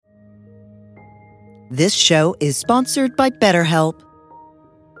This show is sponsored by BetterHelp.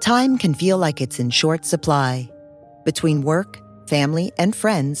 Time can feel like it's in short supply. Between work, family, and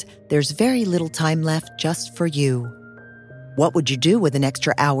friends, there's very little time left just for you. What would you do with an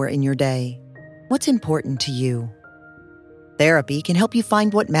extra hour in your day? What's important to you? Therapy can help you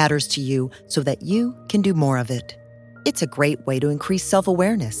find what matters to you so that you can do more of it. It's a great way to increase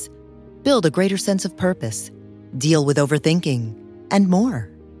self-awareness, build a greater sense of purpose, deal with overthinking, and more.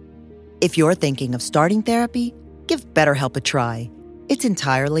 If you're thinking of starting therapy, give BetterHelp a try. It's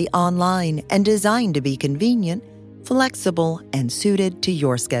entirely online and designed to be convenient, flexible, and suited to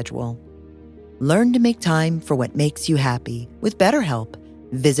your schedule. Learn to make time for what makes you happy with BetterHelp.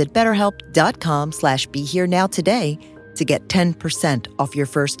 Visit BetterHelp.com/BeHereNow today to get 10% off your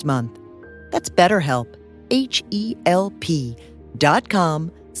first month. That's BetterHelp,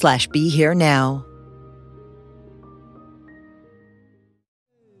 HELP.com/BeHereNow.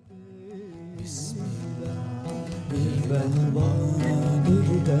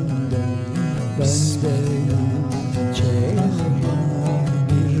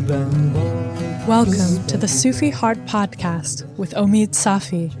 Welcome to the Sufi Heart Podcast with Omid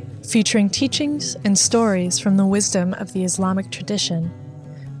Safi, featuring teachings and stories from the wisdom of the Islamic tradition.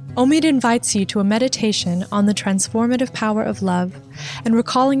 Omid invites you to a meditation on the transformative power of love and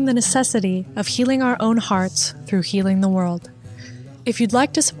recalling the necessity of healing our own hearts through healing the world. If you'd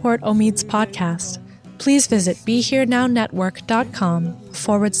like to support Omid's podcast, please visit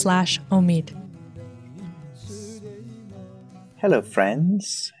BeHereNowNetwork.com/Omid. Hello,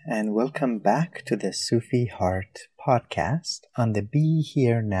 friends, and welcome back to the Sufi Heart podcast on the Be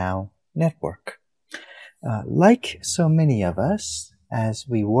Here Now network. Like so many of us, as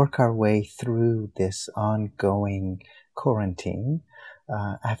we work our way through this ongoing quarantine,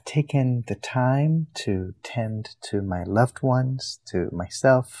 I've taken the time to tend to my loved ones, to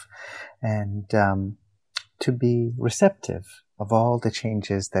myself, and to be receptive of all the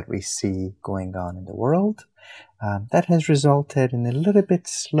changes that we see going on in the world. That has resulted in a little bit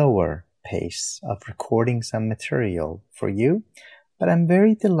slower pace of recording some material for you, but I'm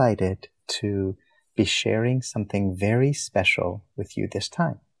very delighted to be sharing something very special with you this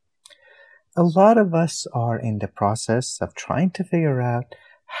time. A lot of us are in the process of trying to figure out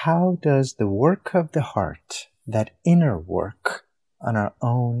how does the work of the heart, that inner work on our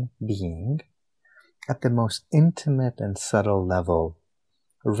own being, at the most intimate and subtle level,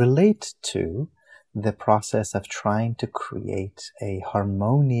 relate to the process of trying to create a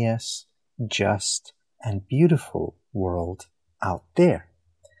harmonious, just, and beautiful world out there.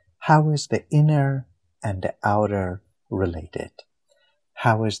 How is the inner and the outer related?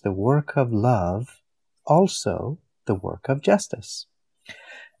 How is the work of love also the work of justice?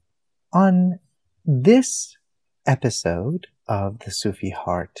 On this episode of the Sufi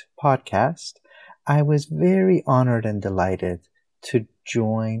Heart podcast, I was very honored and delighted to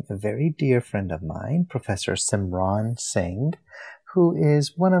join a very dear friend of mine, Professor Simran Singh, who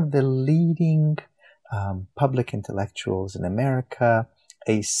is one of the leading public intellectuals in America,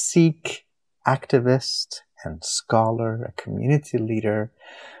 a Sikh activist and scholar, a community leader,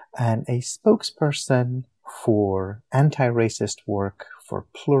 and a spokesperson for anti-racist work, for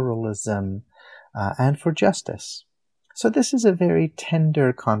pluralism, and for justice. So this is a very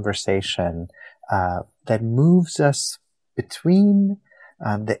tender conversation that moves us between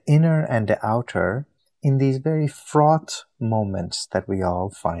the inner and the outer in these very fraught moments that we all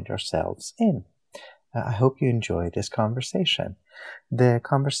find ourselves in. I hope you enjoy this conversation. The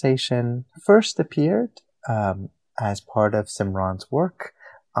conversation first appeared as part of Simran's work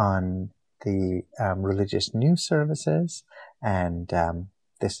on the religious news services, and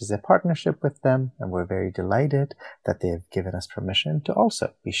this is a partnership with them, and we're very delighted that they've given us permission to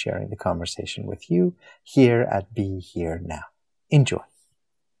also be sharing the conversation with you here at Be Here Now. Enjoy.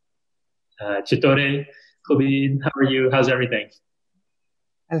 Chitore, Kobin, how are you? How's everything?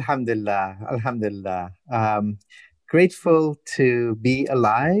 Alhamdulillah, Alhamdulillah. Grateful to be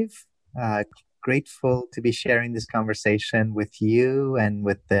alive. Grateful to be sharing this conversation with you and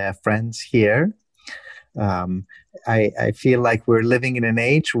with the friends here. I feel like we're living in an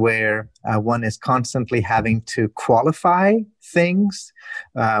age where one is constantly having to qualify things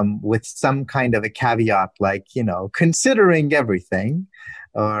with some kind of a caveat, like, considering everything,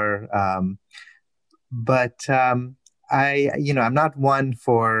 or I'm not one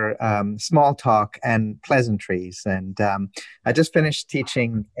for small talk and pleasantries. And I just finished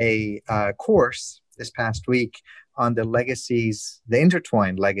teaching a course this past week on the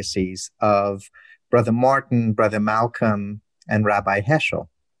intertwined legacies of Brother Martin, Brother Malcolm, and Rabbi Heschel.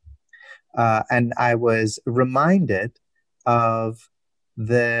 And I was reminded of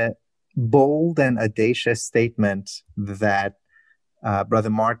the bold and audacious statement that Brother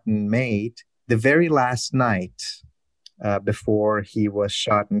Martin made the very last night before he was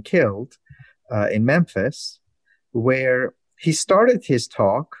shot and killed in Memphis, where he started his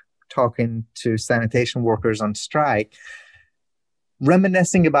talk talking to sanitation workers on strike,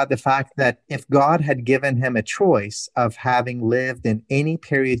 reminiscing about the fact that if God had given him a choice of having lived in any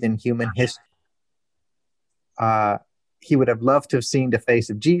period in human history, he would have loved to have seen the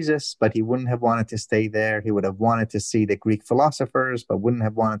face of Jesus, but he wouldn't have wanted to stay there. He would have wanted to see the Greek philosophers, but wouldn't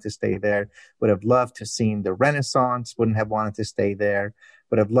have wanted to stay there. Would have loved to have seen the Renaissance, wouldn't have wanted to stay there.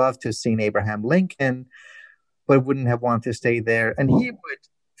 Would have loved to have seen Abraham Lincoln, but wouldn't have wanted to stay there. And he would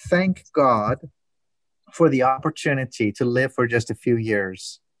thank God for the opportunity to live for just a few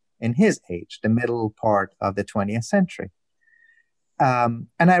years in his age, the middle part of the 20th century. And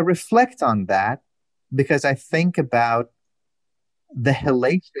I reflect on that because I think about the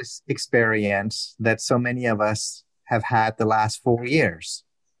hellacious experience that so many of us have had the last 4 years.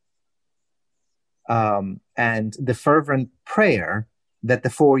 And the fervent prayer that the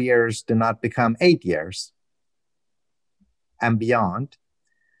 4 years do not become 8 years and beyond.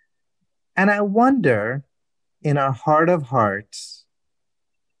 And I wonder, in our heart of hearts,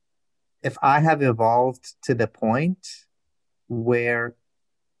 if I have evolved to the point where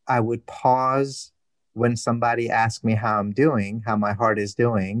I would pause when somebody asks me how I'm doing, how my heart is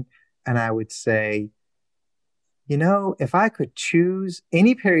doing, and I would say, you know, if I could choose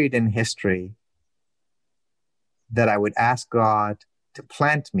any period in history that I would ask God to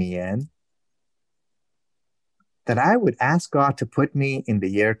plant me in, that I would ask God to put me in the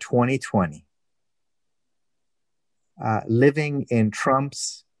year 2020, living in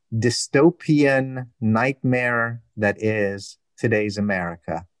Trump's dystopian nightmare that is today's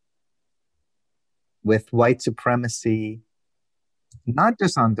America, with white supremacy not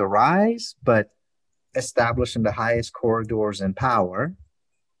just on the rise, but established in the highest corridors in power,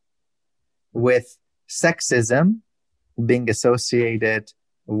 with sexism being associated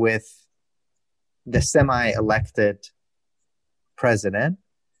with the semi-elected president,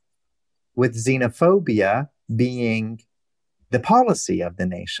 with xenophobia being the policy of the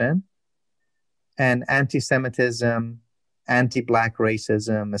nation, and anti-Semitism, anti-Black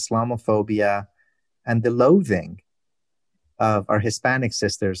racism, Islamophobia, and the loathing of our Hispanic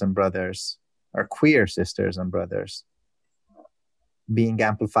sisters and brothers, our queer sisters and brothers, being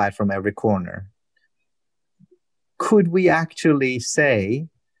amplified from every corner. Could we actually say,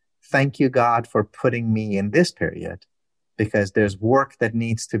 thank you, God, for putting me in this period? Because there's work that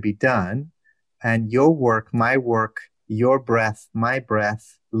needs to be done, and your work, my work, your breath, my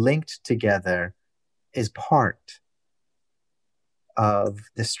breath, linked together is part of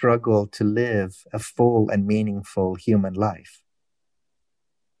the struggle to live a full and meaningful human life.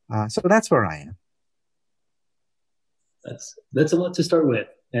 So that's where I am. That's a lot to start with,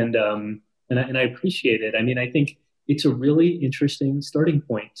 and I appreciate it. I mean, I think it's a really interesting starting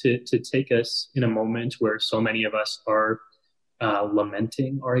point to take us in a moment where so many of us are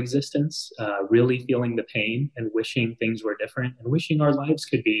lamenting our existence, really feeling the pain and wishing things were different and wishing our lives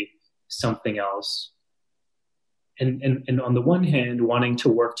could be something else. And on the one hand, wanting to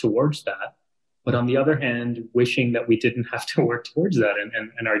work towards that, but on the other hand, wishing that we didn't have to work towards that,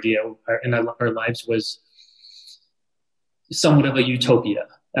 and our lives was somewhat of a utopia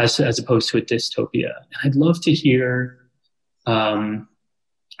as opposed to a dystopia. And I'd love to hear how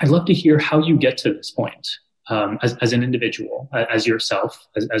you get to this point as an individual, as yourself,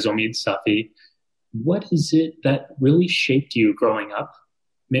 as Omid Safi. What is it that really shaped you growing up?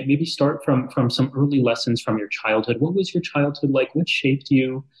 Maybe start from some early lessons from your childhood. What was your childhood like? What shaped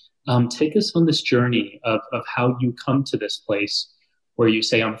you? Take us on this journey of how you come to this place where you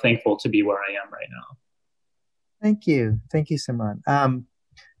say, I'm thankful to be where I am right now. Thank you. Thank you, Simon.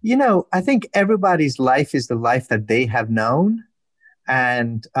 I think everybody's life is the life that they have known.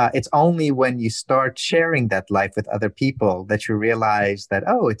 And it's only when you start sharing that life with other people that you realize that,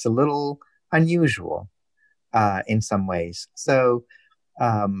 it's a little unusual in some ways. So,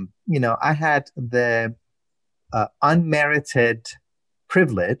 I had the unmerited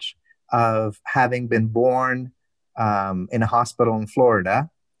privilege of having been born in a hospital in Florida.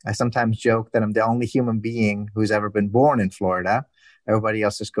 I sometimes joke that I'm the only human being who's ever been born in Florida. Everybody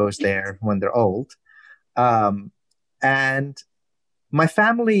else just goes there when they're old. And my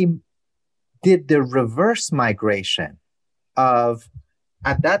family did the reverse migration of,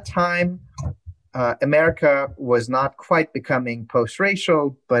 at that time, America was not quite becoming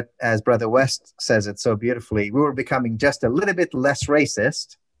post-racial, but as Brother West says it so beautifully, we were becoming just a little bit less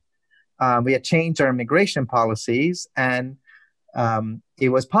racist. We had changed our immigration policies, and it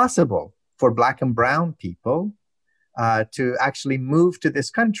was possible for Black and brown people to actually move to this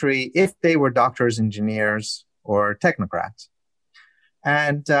country if they were doctors, engineers, or technocrats.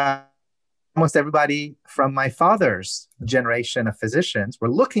 And almost everybody from my father's generation of physicians were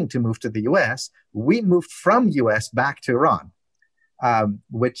looking to move to the US. We moved from US back to Iran,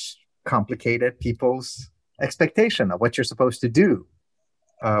 which complicated people's expectation of what you're supposed to do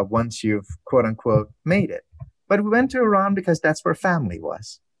once you've, quote unquote, made it. But we went to Iran because that's where family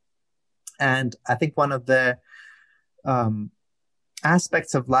was. And I think one of the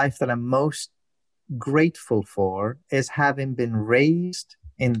aspects of life that I'm most grateful for is having been raised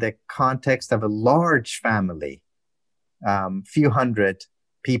in the context of a large family, few hundred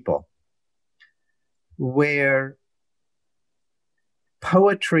people, where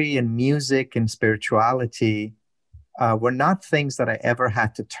poetry and music and spirituality were not things that I ever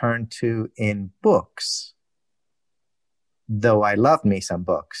had to turn to in books, though I loved me some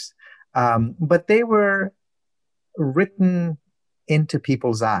books. But they were written into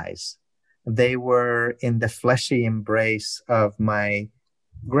people's eyes. They were in the fleshy embrace of my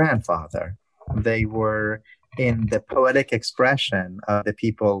grandfather. They were in the poetic expression of the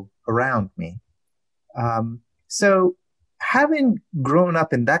people around me. So having grown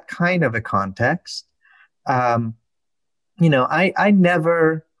up in that kind of a context, I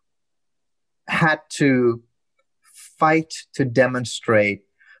never had to fight to demonstrate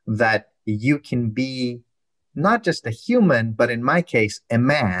that you can be not just a human, but in my case, a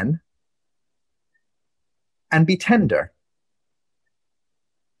man, and be tender.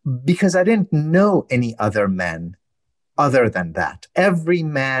 Because I didn't know any other men other than that. Every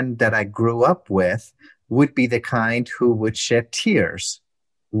man that I grew up with would be the kind who would shed tears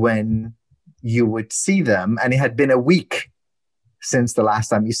when you would see them, and it had been a week since the last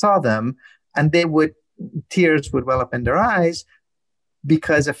time you saw them, and tears would well up in their eyes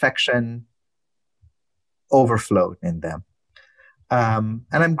because affection overflowed in them. And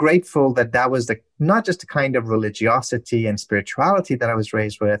I'm grateful that was not just the kind of religiosity and spirituality that I was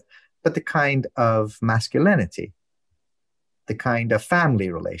raised with, but the kind of masculinity, the kind of family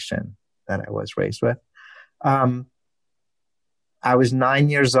relation that I was raised with. I was 9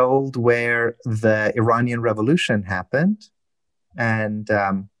 years old where the Iranian Revolution happened. And,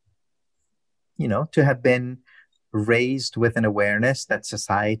 to have been raised with an awareness that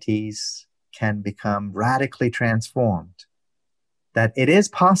societies can become radically transformed, that it is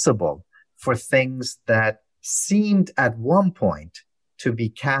possible for things that seemed at one point to be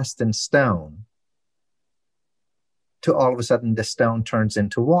cast in stone to all of a sudden the stone turns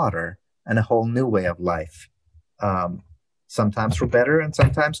into water and a whole new way of life, sometimes for better and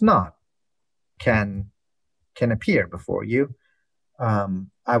sometimes not, can appear before you.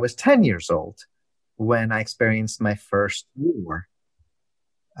 I was 10 years old when I experienced my first war,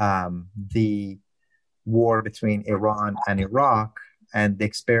 the war between Iran and Iraq, and the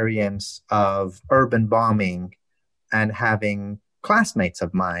experience of urban bombing and having classmates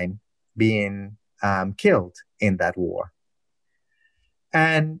of mine being killed in that war.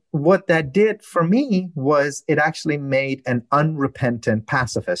 And what that did for me was it actually made an unrepentant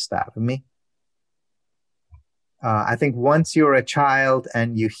pacifist out of me. I think once you're a child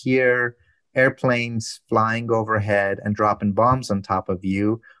and you hear airplanes flying overhead and dropping bombs on top of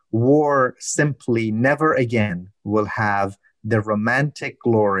you, war simply never again will have the romantic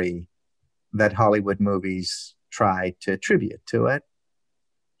glory that Hollywood movies try to attribute to it.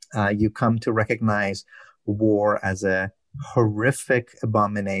 You come to recognize war as a horrific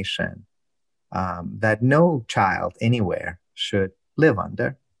abomination that no child anywhere should live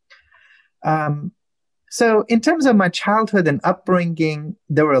under. So in terms of my childhood and upbringing,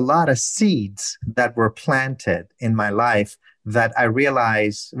 there were a lot of seeds that were planted in my life that I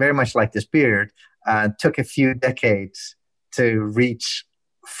realized, very much like this beard, took a few decades to reach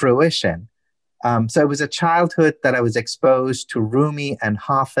fruition. So it was a childhood that I was exposed to Rumi and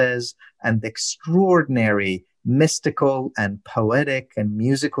Hafiz and the extraordinary mystical and poetic and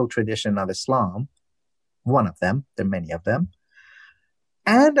musical tradition of Islam. One of them, there are many of them.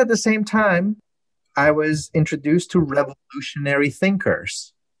 And at the same time, I was introduced to revolutionary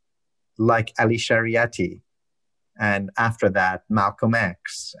thinkers like Ali Shariati, and after that, Malcolm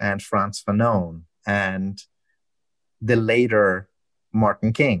X and Frantz Fanon, and the later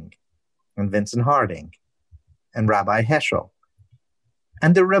Martin King and Vincent Harding and Rabbi Heschel.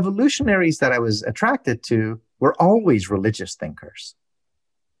 And the revolutionaries that I was attracted to were always religious thinkers.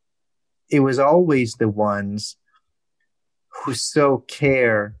 It was always the ones who so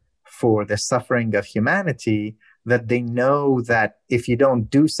care for the suffering of humanity that they know that if you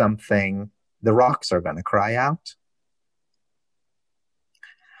don't do something, the rocks are going to cry out.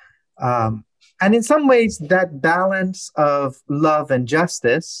 And in some ways, that balance of love and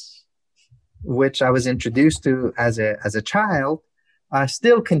justice, which I was introduced to as a child,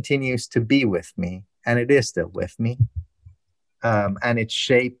 still continues to be with me, and it is still with me. And it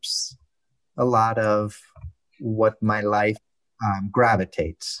shapes a lot of what my life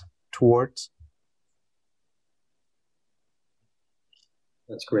gravitates towards.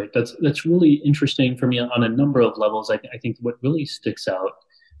 That's great. That's really interesting for me on a number of levels. I think what really sticks out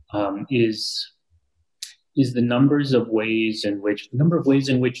is the number of ways in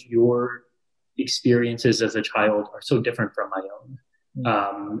which your experiences as a child are so different from my own,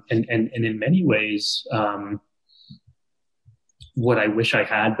 and in many ways, what I wish I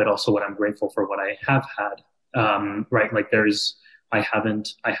had, but also what I'm grateful for what I have had. Right, like I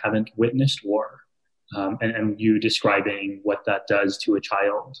haven't witnessed war. And you describing what that does to a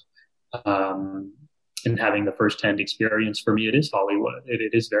child, and having the firsthand experience. For me, it is Hollywood.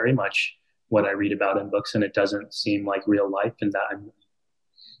 It is very much what I read about in books, and it doesn't seem like real life, and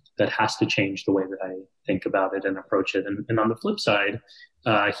that has to change the way that I think about it and approach it. And on the flip side,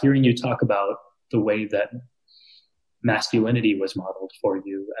 hearing you talk about the way that masculinity was modeled for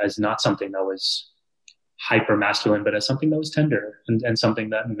you as not something that was hyper masculine, but as something that was tender and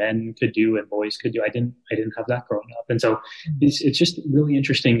something that men could do and boys could do. I didn't have that growing up. And so it's just really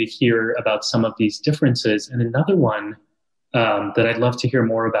interesting to hear about some of these differences. And another one that I'd love to hear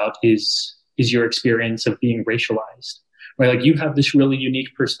more about is your experience of being racialized, right? Like you have this really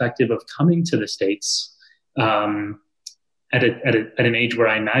unique perspective of coming to the States at an age where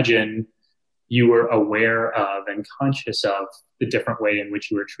I imagine you were aware of and conscious of the different way in which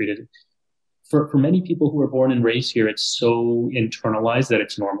you were treated. For many people who are born and raised here, it's so internalized that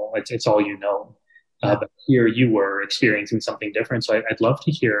it's normal. It's all you know. But here you were experiencing something different. So I'd love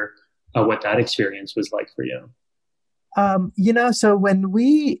to hear what that experience was like for you. So when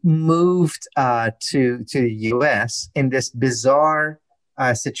we moved to the US in this bizarre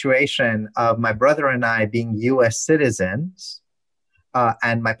situation of my brother and I being US citizens,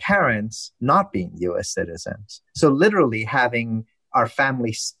 and my parents not being US citizens. So literally having our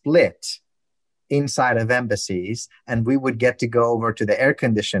family split inside of embassies, and we would get to go over to the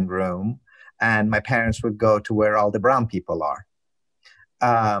air-conditioned room, and my parents would go to where all the brown people are.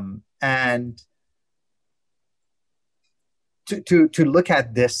 And to look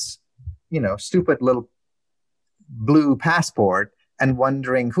at this, stupid little blue passport and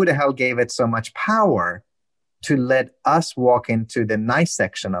wondering who the hell gave it so much power to let us walk into the nice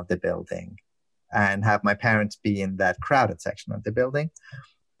section of the building and have my parents be in that crowded section of the building.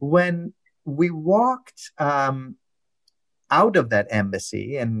 When we walked out of that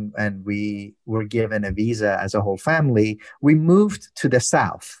embassy and we were given a visa as a whole family, we moved to the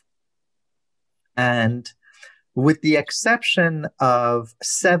South. And with the exception of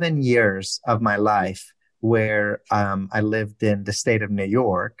 7 years of my life where I lived in the state of New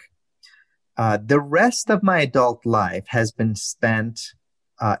York, the rest of my adult life has been spent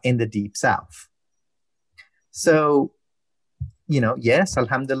in the Deep South. So, yes,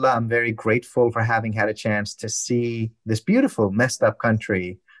 alhamdulillah, I'm very grateful for having had a chance to see this beautiful, messed up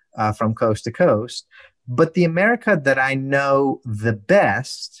country from coast to coast. But the America that I know the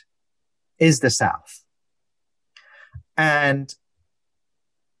best is the South. And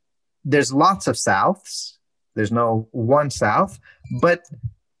there's lots of Souths. There's no one South. But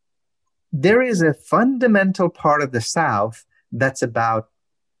there is a fundamental part of the South that's about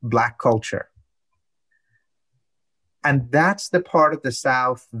Black culture. And that's the part of the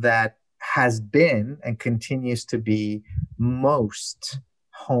South that has been and continues to be most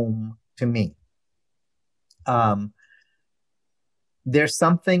home to me. There's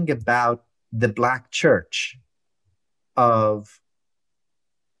something about the Black church of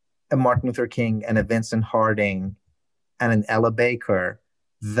a Martin Luther King and a Vincent Harding and an Ella Baker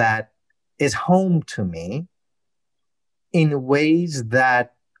that is home to me in ways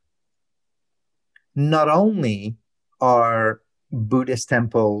that not only are Buddhist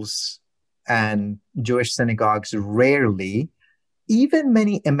temples and Jewish synagogues rarely, even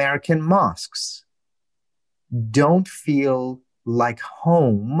many American mosques don't feel like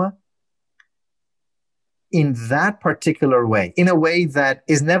home in that particular way, in a way that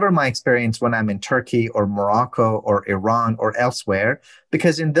is never my experience when I'm in Turkey or Morocco or Iran or elsewhere,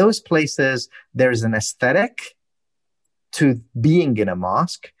 because in those places, there's an aesthetic to being in a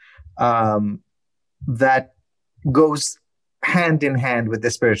mosque that goes hand in hand with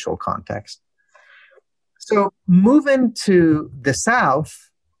the spiritual context. So moving to the South,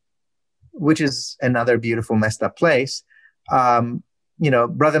 which is another beautiful messed up place,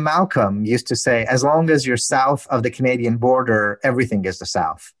 Brother Malcolm used to say, as long as you're south of the Canadian border, everything is the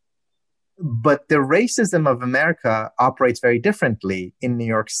South. But the racism of America operates very differently in New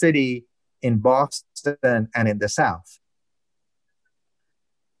York City, in Boston, and in the South.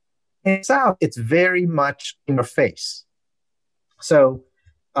 In the South, it's very much in your face. So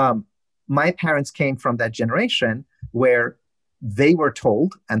my parents came from that generation where they were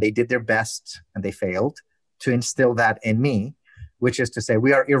told, and they did their best and they failed, to instill that in me, which is to say,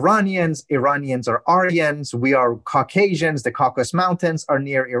 we are Iranians, Iranians are Aryans, we are Caucasians, the Caucasus Mountains are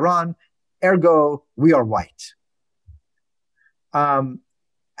near Iran, ergo, we are white. And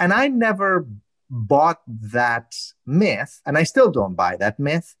I never bought that myth, and I still don't buy that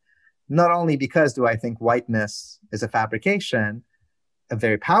myth, not only because do I think whiteness is a fabrication, a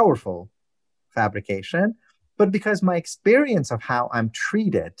very powerful fabrication, but because my experience of how I'm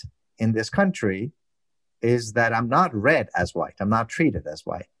treated in this country is that I'm not read as white. I'm not treated as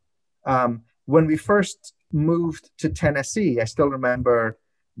white. When we first moved to Tennessee, I still remember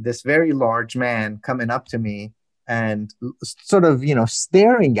this very large man coming up to me and sort of,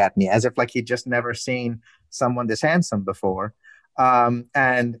 staring at me as if like he'd just never seen someone this handsome before.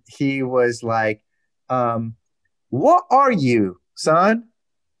 And he was like, what are you, son?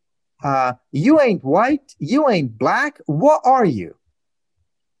 You ain't white. You ain't black. What are you?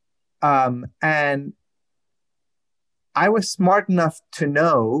 And I was smart enough to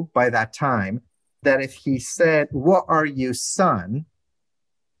know by that time that if he said, what are you, son?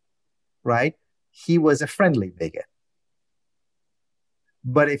 Right? He was a friendly bigot.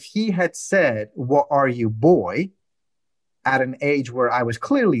 But if he had said, what are you, boy? At an age where I was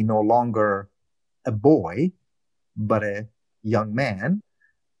clearly no longer a boy, but a young man,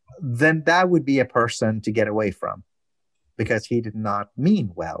 then that would be a person to get away from because he did not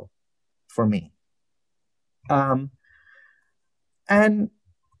mean well for me. And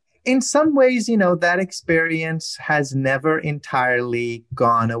in some ways, that experience has never entirely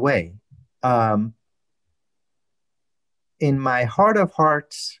gone away. In my heart of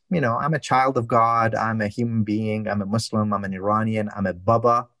hearts, I'm a child of God. I'm a human being. I'm a Muslim. I'm an Iranian. I'm a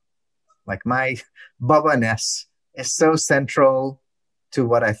Baba. Like my Baba-ness is so central to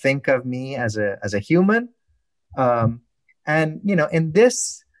what I think of me as a human. And, in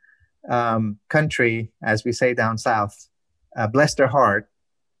this country, as we say down south, bless their heart,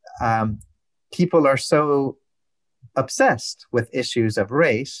 people are so obsessed with issues of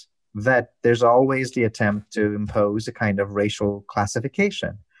race that there's always the attempt to impose a kind of racial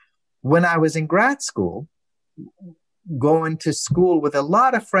classification. When I was in grad school, going to school with a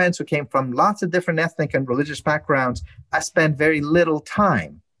lot of friends who came from lots of different ethnic and religious backgrounds, I spent very little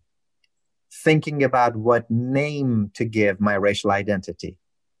time thinking about what name to give my racial identity.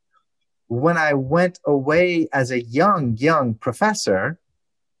 When I went away as a young professor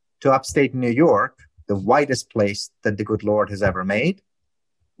to upstate New York, the whitest place that the good Lord has ever made,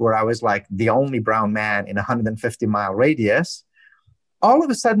 where I was like the only brown man in a 150-mile radius, all of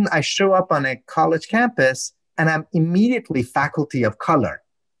a sudden I show up on a college campus and I'm immediately faculty of color.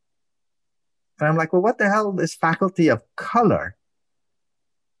 And I'm like, well, what the hell is faculty of color?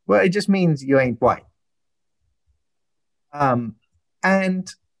 Well, it just means you ain't white. And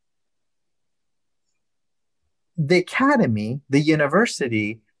the academy, the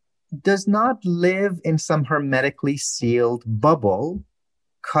university, does not live in some hermetically sealed bubble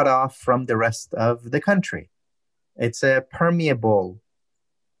cut off from the rest of the country. It's a permeable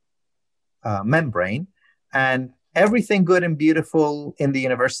membrane, and everything good and beautiful in the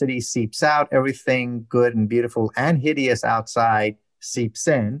university seeps out. Everything good and beautiful and hideous outside seeps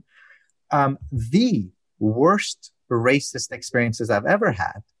in. The worst racist experiences I've ever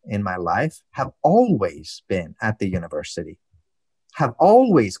had in my life have always been at the university, have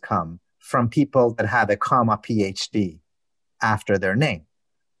always come from people that have a comma PhD after their name.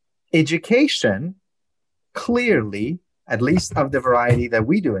 Education, clearly, at least of the variety that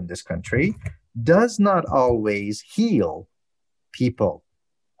we do in this country, does not always heal people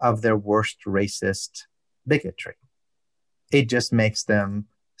of their worst racist bigotry. It just makes them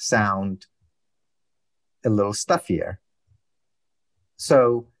sound a little stuffier.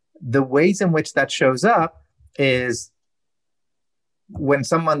 So the ways in which that shows up is when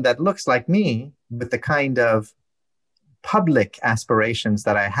someone that looks like me, with the kind of public aspirations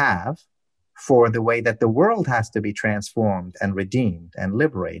that I have for the way that the world has to be transformed and redeemed and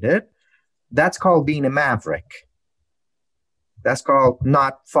liberated, that's called being a maverick. That's called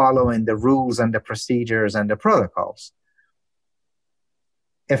not following the rules and the procedures and the protocols.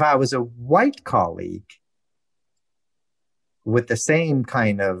 If I was a white colleague with the same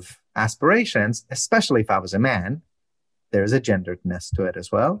kind of aspirations, especially if I was a man, there's a genderedness to it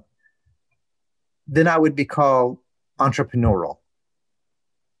as well, then I would be called entrepreneurial.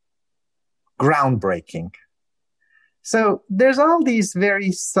 groundbreaking. So there's all these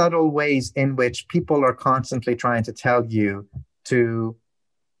very subtle ways in which people are constantly trying to tell you to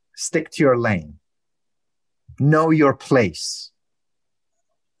stick to your lane, know your place.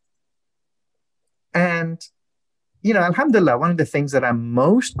 And, alhamdulillah, one of the things that I'm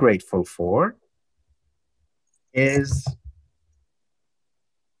most grateful for is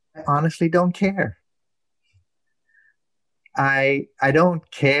I honestly don't care. I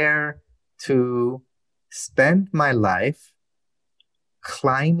don't care to spend my life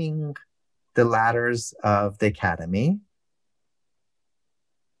climbing the ladders of the academy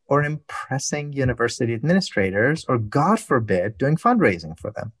or impressing university administrators or, God forbid, doing fundraising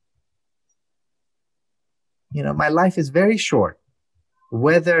for them. My life is very short,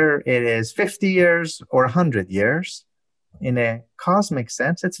 whether it is 50 years or 100 years. In a cosmic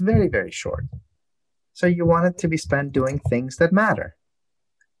sense, it's very, very short. So you want it to be spent doing things that matter.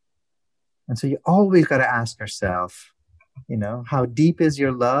 And so you always got to ask yourself, how deep is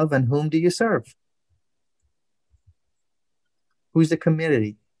your love and whom do you serve? Who's the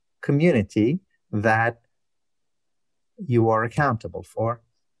community that you are accountable for?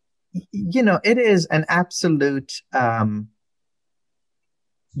 It is an absolute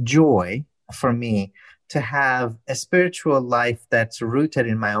joy for me to have a spiritual life that's rooted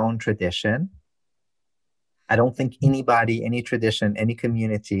in my own tradition. I don't think anybody, any tradition, any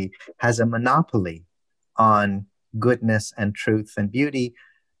community has a monopoly on goodness and truth and beauty.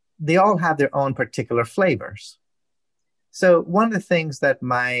 They all have their own particular flavors. So one of the things that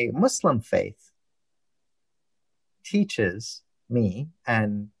my Muslim faith teaches me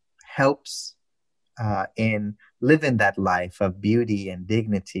and helps in living that life of beauty and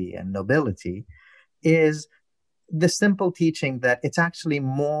dignity and nobility is the simple teaching that it's actually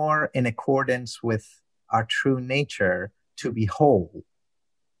more in accordance with our true nature to be whole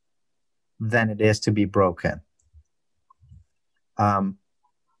than it is to be broken.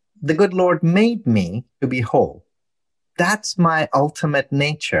 The good Lord made me to be whole. That's my ultimate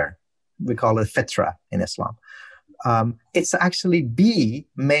nature. We call it fitra in Islam. It's actually be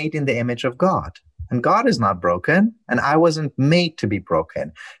made in the image of God. And God is not broken, and I wasn't made to be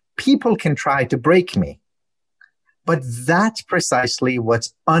broken. People can try to break me, but that's precisely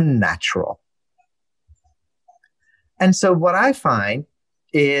what's unnatural. And so what I find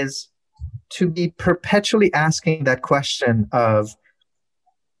is to be perpetually asking that question of,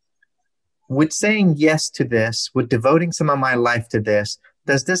 with saying yes to this, with devoting some of my life to this,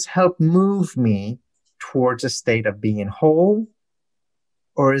 does this help move me towards a state of being whole?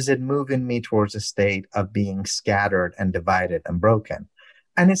 Or is it moving me towards a state of being scattered and divided and broken?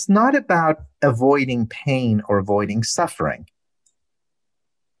 And it's not about avoiding pain or avoiding suffering.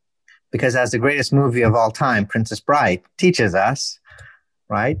 Because as the greatest movie of all time, Princess Bride, teaches us,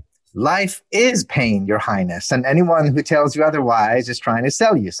 right? Life is pain, Your Highness. And anyone who tells you otherwise is trying to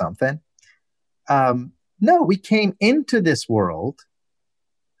sell you something. No, we came into this world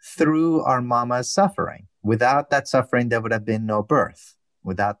through our mama's suffering. Without that suffering, there would have been no birth.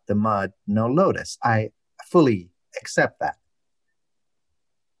 Without the mud, no lotus. I fully accept that.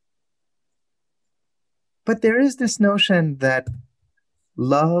 But there is this notion that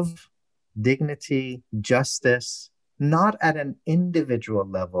love, dignity, justice, not at an individual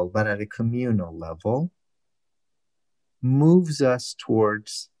level, but at a communal level, moves us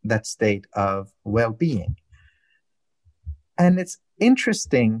towards that state of well-being. And it's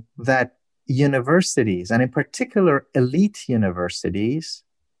interesting that universities, and in particular elite universities,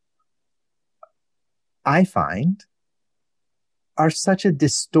 I find, are such a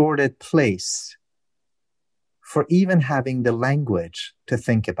distorted place for even having the language to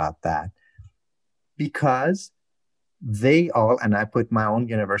think about that. Because they all, and I put my own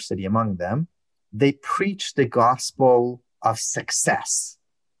university among them, they preach the gospel of success,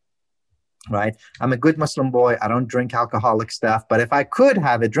 right? I'm a good Muslim boy. I don't drink alcoholic stuff. But if I could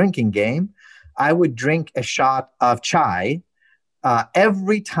have a drinking game, I would drink a shot of chai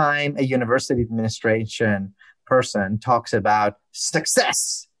every time a university administration person talks about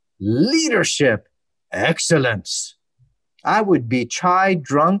success, leadership, excellence. I would be chai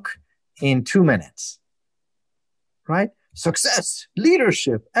drunk in 2 minutes, right? Success,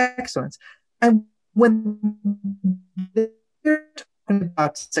 leadership, excellence. And when they're talking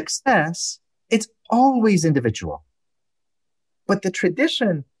about success, it's always individual. But the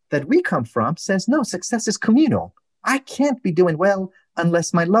tradition that we come from says, no, success is communal. I can't be doing well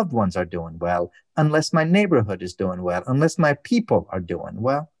unless my loved ones are doing well, unless my neighborhood is doing well, unless my people are doing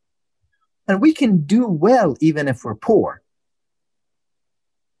well. And we can do well even if we're poor.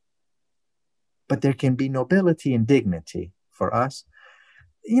 But there can be nobility and dignity for us.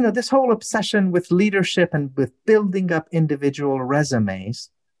 this whole obsession with leadership and with building up individual resumes.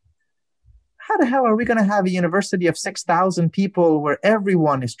 How the hell are we going to have a university of 6,000 people where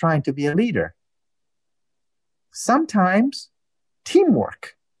everyone is trying to be a leader? Sometimes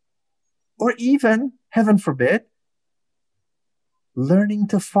teamwork, or even, heaven forbid, learning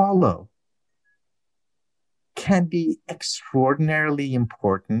to follow can be extraordinarily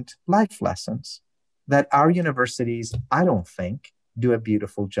important life lessons that our universities, I don't think, do a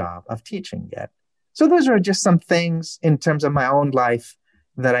beautiful job of teaching yet. So those are just some things in terms of my own life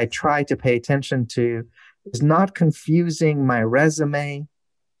that I try to pay attention to, is not confusing my resume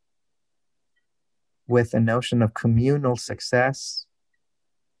with a notion of communal success,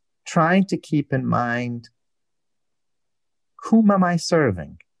 trying to keep in mind, whom am I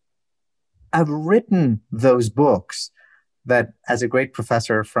serving? I've written those books that, as a great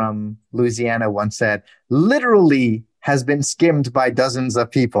professor from Louisiana once said, literally has been skimmed by dozens of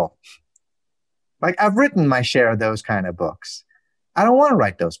people. Like, I've written my share of those kind of books. I don't want to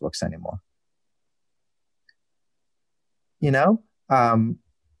write those books anymore.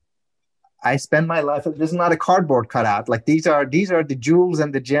 I spend my life, this is not a cardboard cutout. Like, these are the jewels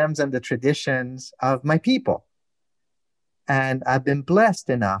and the gems and the traditions of my people. And I've been blessed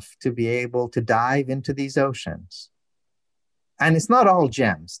enough to be able to dive into these oceans. And it's not all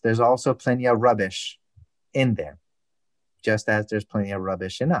gems. There's also plenty of rubbish in there, just as there's plenty of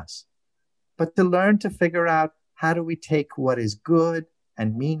rubbish in us. But to learn to figure out, how do we take what is good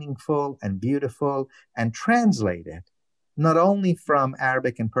and meaningful and beautiful and translate it, not only from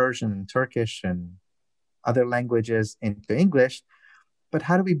Arabic and Persian and Turkish and other languages into English, but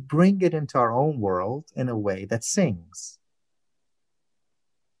how do we bring it into our own world in a way that sings?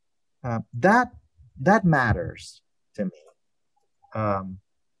 That matters to me. And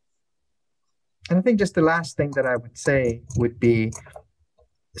I think just the last thing that I would say would be,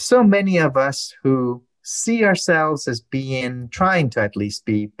 so many of us who see ourselves as trying to at least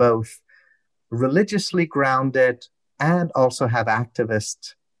be both religiously grounded and also have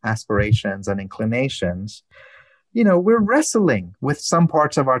activist aspirations and inclinations, we're wrestling with some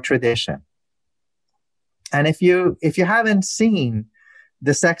parts of our tradition. And if you haven't seen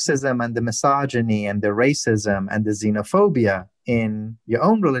the sexism and the misogyny and the racism and the xenophobia in your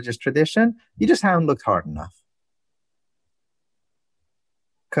own religious tradition, you just haven't looked hard enough.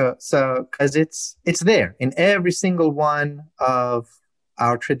 Because it's there in every single one of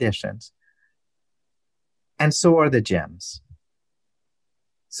our traditions. And so are the gems.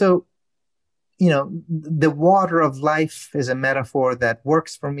 So, the water of life is a metaphor that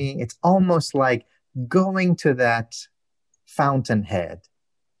works for me. It's almost like going to that fountainhead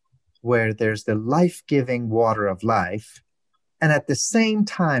where there's the life-giving water of life. And at the same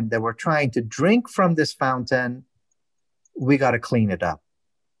time that we're trying to drink from this fountain, we got to clean it up.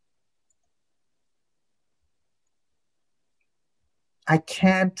 I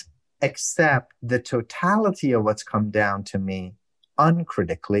can't accept the totality of what's come down to me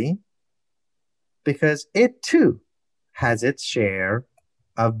uncritically, because it too has its share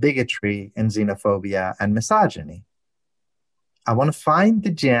of bigotry and xenophobia and misogyny. I want to find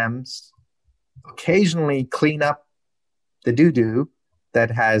the gems, occasionally clean up the doo-doo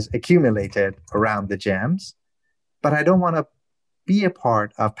that has accumulated around the gems, but I don't want to be a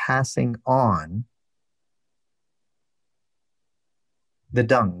part of passing on the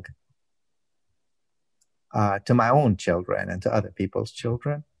dung to my own children and to other people's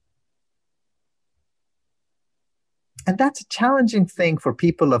children. And that's a challenging thing for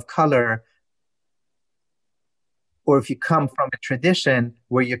people of color, or if you come from a tradition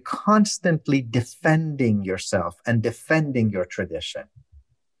where you're constantly defending yourself and defending your tradition,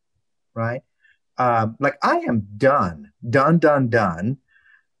 right? Like, I am done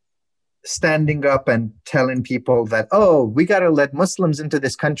standing up and telling people that, oh, we got to let Muslims into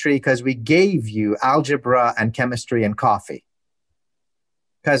this country because we gave you algebra and chemistry and coffee.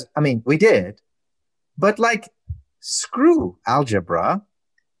 Because, we did. But, screw algebra.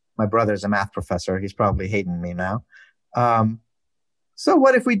 My brother's a math professor. He's probably hating me now. So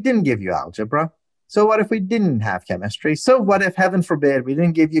what if we didn't give you algebra? So what if we didn't have chemistry? So what if, heaven forbid, we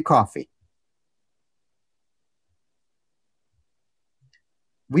didn't give you coffee?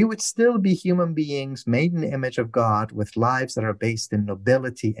 We would still be human beings made in the image of God with lives that are based in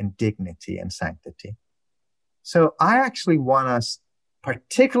nobility and dignity and sanctity. So I actually want us,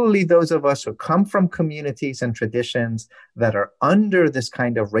 particularly those of us who come from communities and traditions that are under this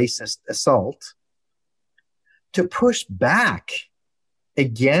kind of racist assault, to push back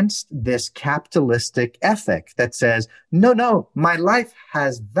against this capitalistic ethic that says, no, my life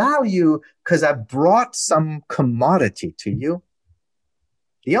has value because I brought some commodity to you.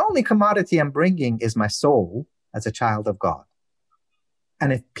 The only commodity I'm bringing is my soul as a child of God.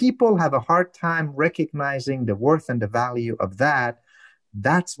 And if people have a hard time recognizing the worth and the value of that,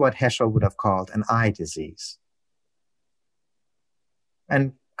 that's what Heschel would have called an eye disease.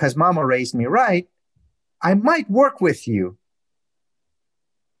 And because Mama raised me right, I might work with you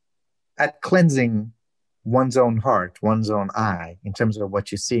at cleansing one's own heart, one's own eye, in terms of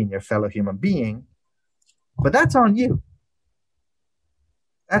what you see in your fellow human being. But that's on you.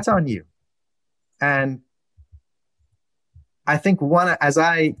 That's on you. And I think as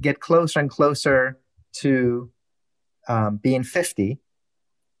I get closer and closer to being 50,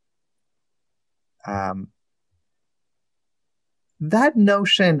 that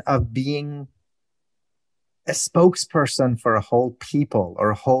notion of being a spokesperson for a whole people or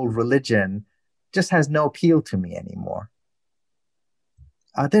a whole religion just has no appeal to me anymore.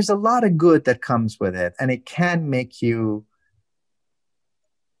 There's a lot of good that comes with it, and it can make you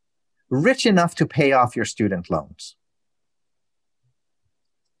rich enough to pay off your student loans.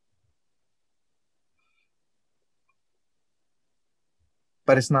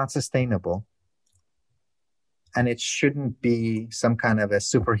 But it's not sustainable. And it shouldn't be some kind of a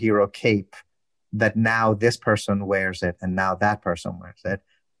superhero cape that now this person wears it and now that person wears it.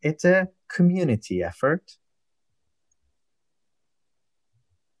 It's a community effort.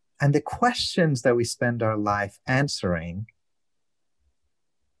 And the questions that we spend our life answering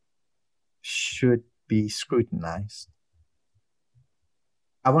should be scrutinized.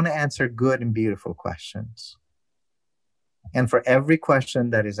 I want to answer good and beautiful questions. And for every question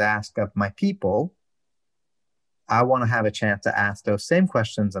that is asked of my people, I want to have a chance to ask those same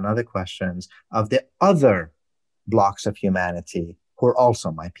questions and other questions of the other blocks of humanity who are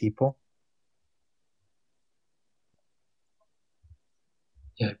also my people.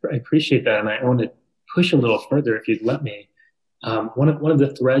 Yeah, I appreciate that. And I want to push a little further if you'd let me. One of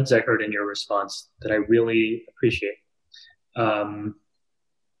the threads I heard in your response that I really appreciate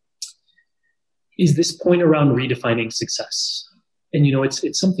is this point around redefining success. And,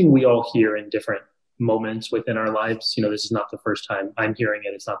 it's something we all hear in different moments within our lives. This is not the first time I'm hearing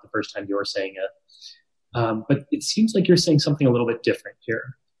it. It's not the first time you're saying it. But it seems like you're saying something a little bit different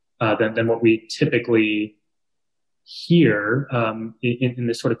here than what we typically hear in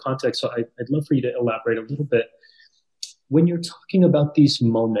this sort of context. So I'd love for you to elaborate a little bit. When you're talking about these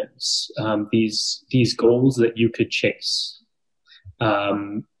moments, these goals that you could chase,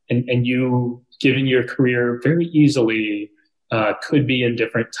 and you, given your career, very easily could be in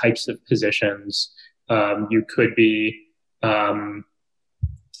different types of positions. You could be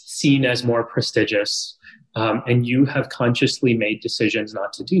seen as more prestigious, and you have consciously made decisions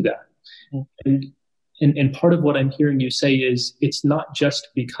not to do that. Mm-hmm. And part of what I'm hearing you say is it's not just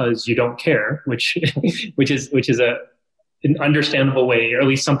because you don't care, which is an understandable way, or at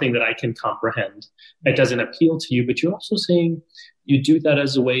least something that I can comprehend. It doesn't appeal to you, but you're also saying you do that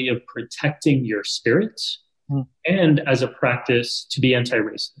as a way of protecting your spirit and as a practice to be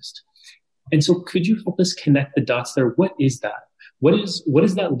anti-racist. And so could you help us connect the dots there? What is that? What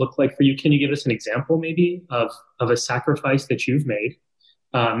does that look like for you? Can you give us an example maybe of a sacrifice that you've made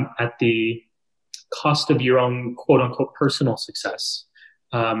at the cost of your own quote unquote personal success,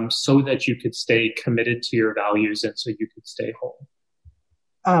 so that you could stay committed to your values and so you could stay whole?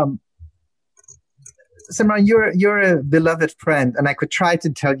 Simran, you're a beloved friend, and I could try to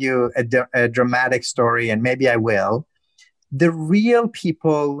tell you a dramatic story, and maybe I will. The real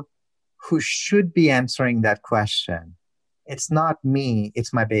people who should be answering that question, it's not me,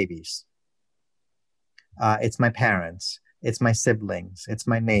 it's my babies. It's my parents, it's my siblings, it's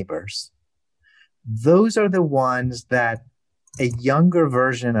my neighbors. Those are the ones that a younger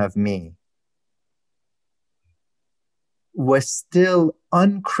version of me was still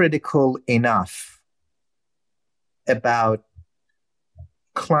uncritical enough about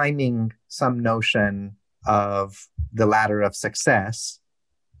climbing some notion of the ladder of success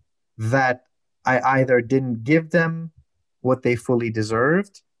that I either didn't give them what they fully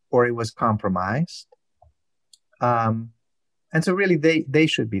deserved or it was compromised. And so really they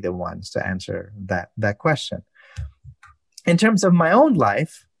should be the ones to answer that question. In terms of my own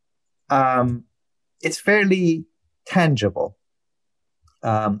life, it's fairly tangible.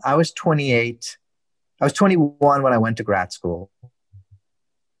 I was 28. I was 21 when I went to grad school,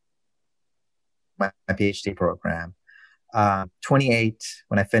 my PhD program. 28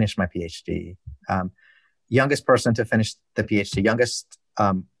 when I finished my PhD. Youngest person to finish the PhD, youngest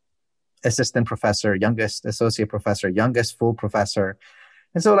assistant professor, youngest associate professor, youngest full professor.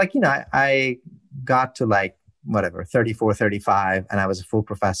 And so I got to 34, 35, and I was a full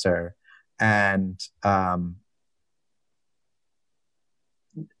professor. And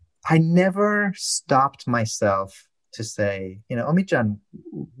I never stopped myself to say, Omid-Jan,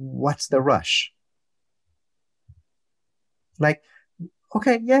 what's the rush? Like,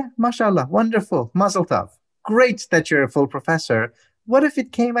 okay, yeah, mashallah, wonderful, mazel tov. Great that you're a full professor. What if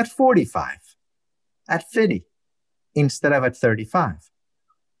it came at 45, at 50, instead of at 35?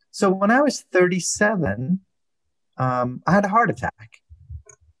 So when I was 37, I had a heart attack.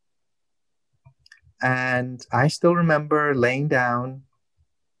 And I still remember laying down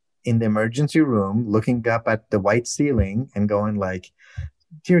in the emergency room, looking up at the white ceiling and going like,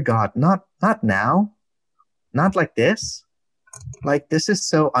 dear God, not now, not like this. Like, this is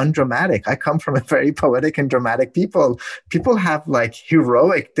so undramatic. I come from a very poetic and dramatic people. People have like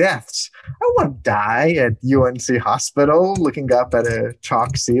heroic deaths. I won't die at UNC hospital looking up at a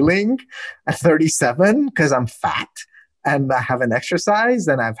chalk ceiling at 37 because I'm fat and I haven't exercised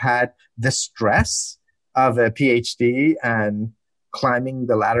and I've had the stress of a PhD and climbing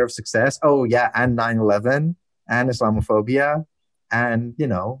the ladder of success. Oh yeah, and 9/11 and Islamophobia and,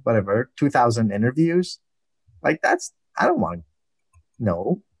 whatever, 2,000 interviews. Like, I don't want to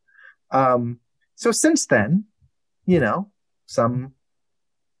know. So since then, some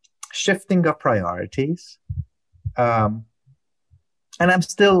shifting of priorities. And I'm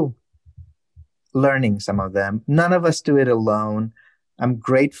still learning some of them. None of us do it alone. I'm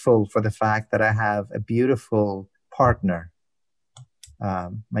grateful for the fact that I have a beautiful partner,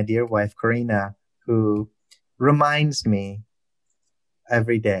 my dear wife, Karina, who reminds me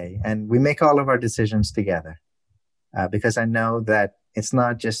every day. And we make all of our decisions together because I know that it's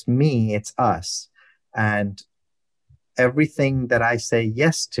not just me, it's us. And everything that I say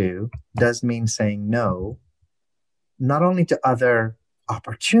yes to does mean saying no, not only to other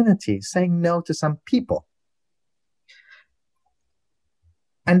opportunities, saying no to some people.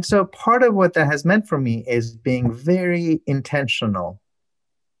 And so part of what that has meant for me is being very intentional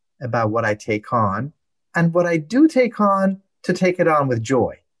about what I take on, and what I do take on, to take it on with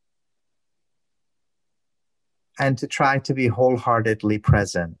joy and to try to be wholeheartedly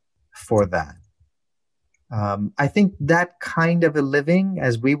present for that. I think that kind of a living,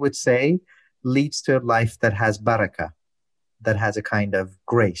 as we would say, leads to a life that has barakah, that has a kind of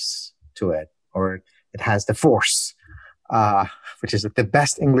grace to it, or it has the force, which is the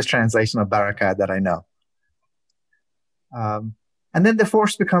best English translation of barakah that I know. And then the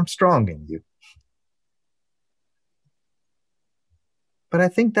force becomes strong in you. But I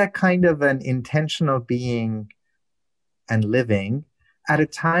think that kind of an intentional being and living at a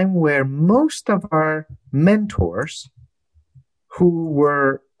time where most of our mentors, who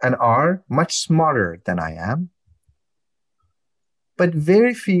were and are much smarter than I am, but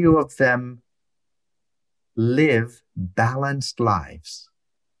very few of them live balanced lives.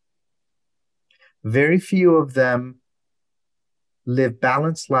 Very few of them live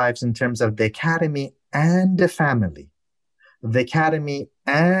balanced lives in terms of the academy and the family, the academy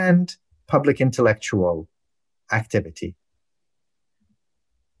and public intellectual activity.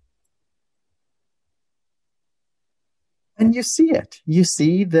 And you see it. You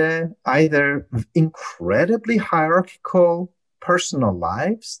see the either incredibly hierarchical personal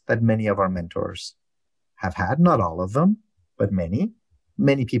lives that many of our mentors have had, not all of them, but many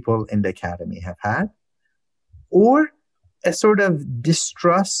people in the academy have had, or a sort of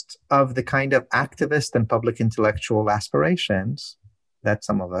distrust of the kind of activist and public intellectual aspirations that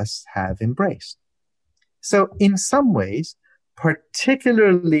some of us have embraced. So in some ways,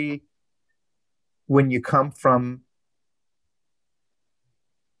 particularly when you come from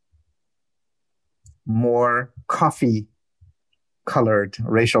more coffee-colored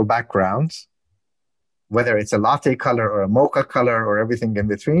racial backgrounds, whether it's a latte color or a mocha color or everything in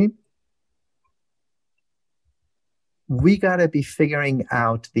between, we got to be figuring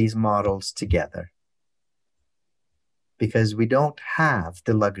out these models together, because we don't have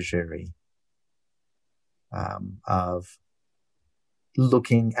the luxury of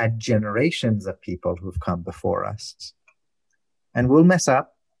looking at generations of people who've come before us. And we'll mess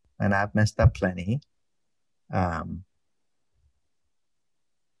up, and I've messed up plenty. Yeah.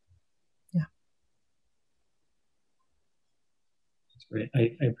 That's great.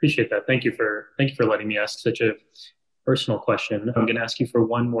 I appreciate that. Thank you for letting me ask such a personal question. I'm going to ask you for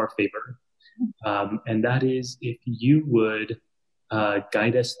one more favor. And that is if you would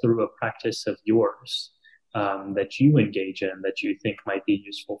guide us through a practice of yours that you engage in that you think might be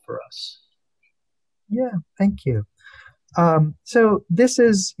useful for us. Yeah, thank you. So this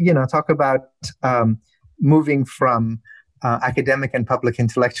is, talk about moving from academic and public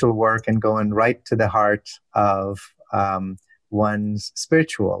intellectual work and going right to the heart of one's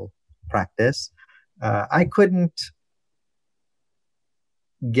spiritual practice. I couldn't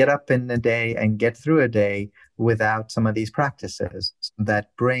get up in a day and get through a day without some of these practices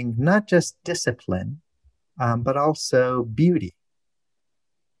that bring not just discipline, but also beauty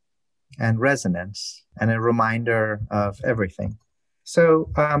and resonance and a reminder of everything.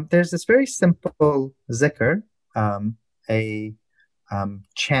 So there's this very simple zikr, a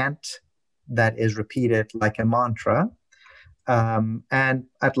chant that is repeated like a mantra. And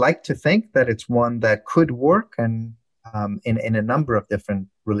I'd like to think that it's one that could work and in a number of different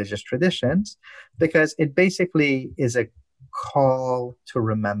religious traditions, because it basically is a call to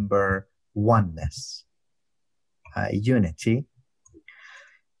remember oneness, unity.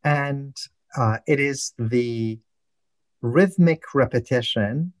 And it is the rhythmic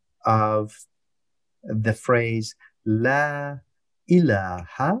repetition of the phrase La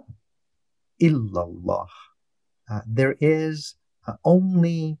ilaha illallah. There is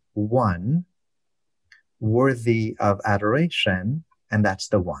only one worthy of adoration, and that's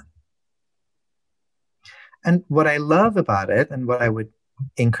the one. And what I love about it, and what I would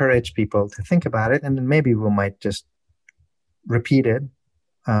encourage people to think about it, and then maybe we might just repeat it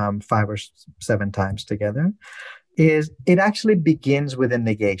 5 or 7 times together, is it actually begins with a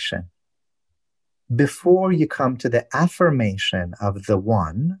negation. Before you come to the affirmation of the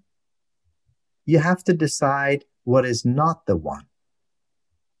one, you have to decide what is not the one.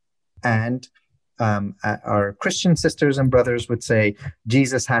 And our Christian sisters and brothers would say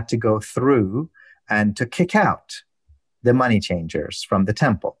Jesus had to go through and to kick out the money changers from the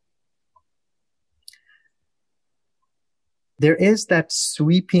temple. There is that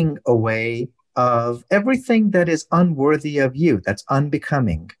sweeping away of everything that is unworthy of you, that's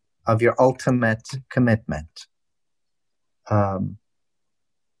unbecoming of your ultimate commitment. And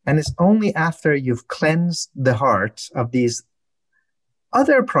it's only after you've cleansed the heart of these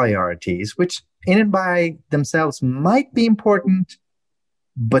other priorities, which in and by themselves might be important,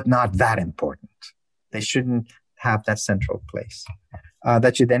 but not that important. They shouldn't have that central place.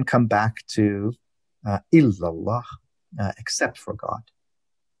 That you then come back to illallah, except for God.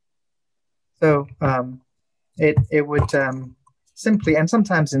 So it would simply, and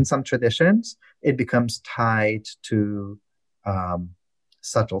sometimes in some traditions, it becomes tied to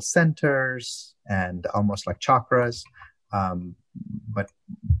subtle centers and almost like chakras. But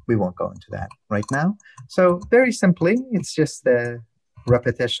we won't go into that right now. So very simply, it's just the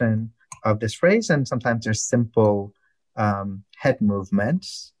repetition of this phrase, and sometimes there's simple head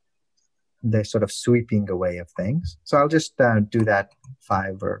movements, the sort of sweeping away of things. So I'll just do that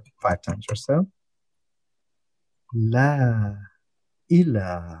 5 times or so. La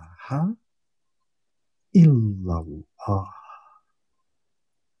ilaha illallah.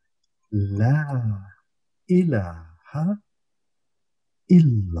 La ilaha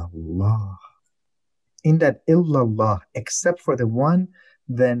illallah. In that illallah, except for the one,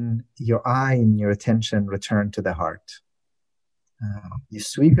 then your eye and your attention return to the heart. You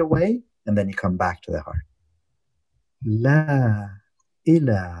sweep away, and then you come back to the heart. La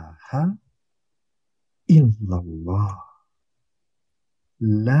ilaha illallah.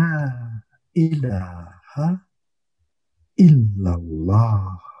 La ilaha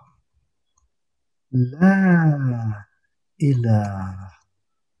illallah. La ilaha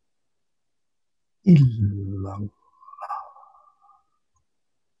illallah.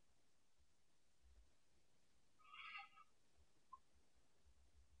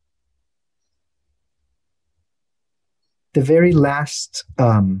 The very last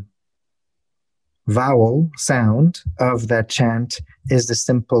vowel sound of that chant is the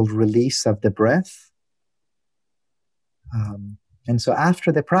simple release of the breath. And so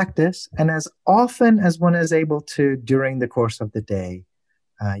after the practice, and as often as one is able to during the course of the day,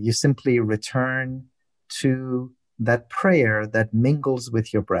 you simply return to that prayer that mingles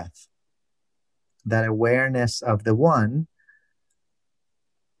with your breath, that awareness of the one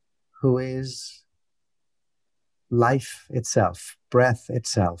who is life itself, breath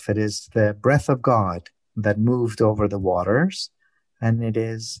itself. It is the breath of God that moved over the waters, and it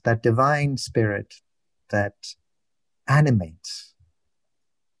is that divine spirit that animates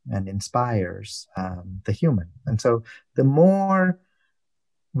and inspires the human. And so the more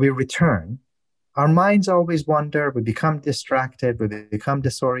we return, our minds always wander, we become distracted, we become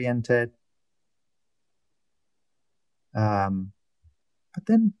disoriented. But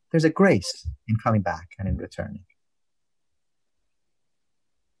then there's a grace in coming back and in returning.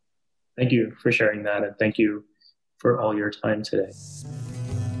 Thank you for sharing that, and thank you for all your time today.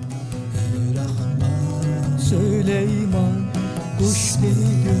 Süleyman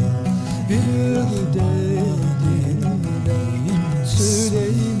kuşluydu bir deliler.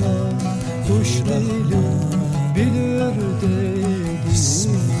 Süleyman kuşluydu bir deliler.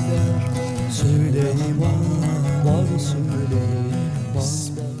 gider. Süleyman var Süleyman var.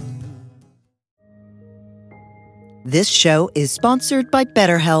 This show is sponsored by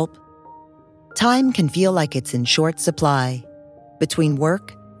BetterHelp. Time can feel like it's in short supply. Between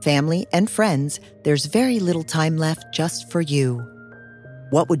work, family, and friends, there's very little time left just for you.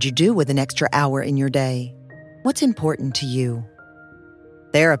 What would you do with an extra hour in your day? What's important to you?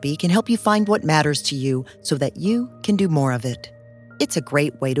 Therapy can help you find what matters to you so that you can do more of it. It's a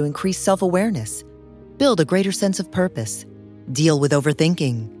great way to increase self-awareness, build a greater sense of purpose, deal with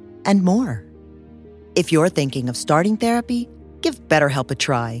overthinking, and more. If you're thinking of starting therapy, give BetterHelp a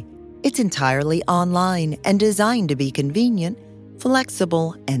try. It's entirely online and designed to be convenient,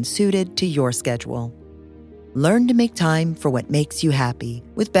 flexible, and suited to your schedule. Learn to make time for what makes you happy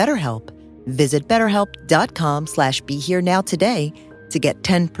with BetterHelp. Visit BetterHelp.com/BeHereNow today to get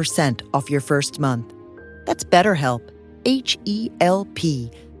 10% off your first month. That's BetterHelp,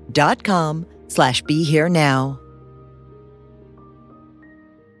 HELP.com/BeHereNow.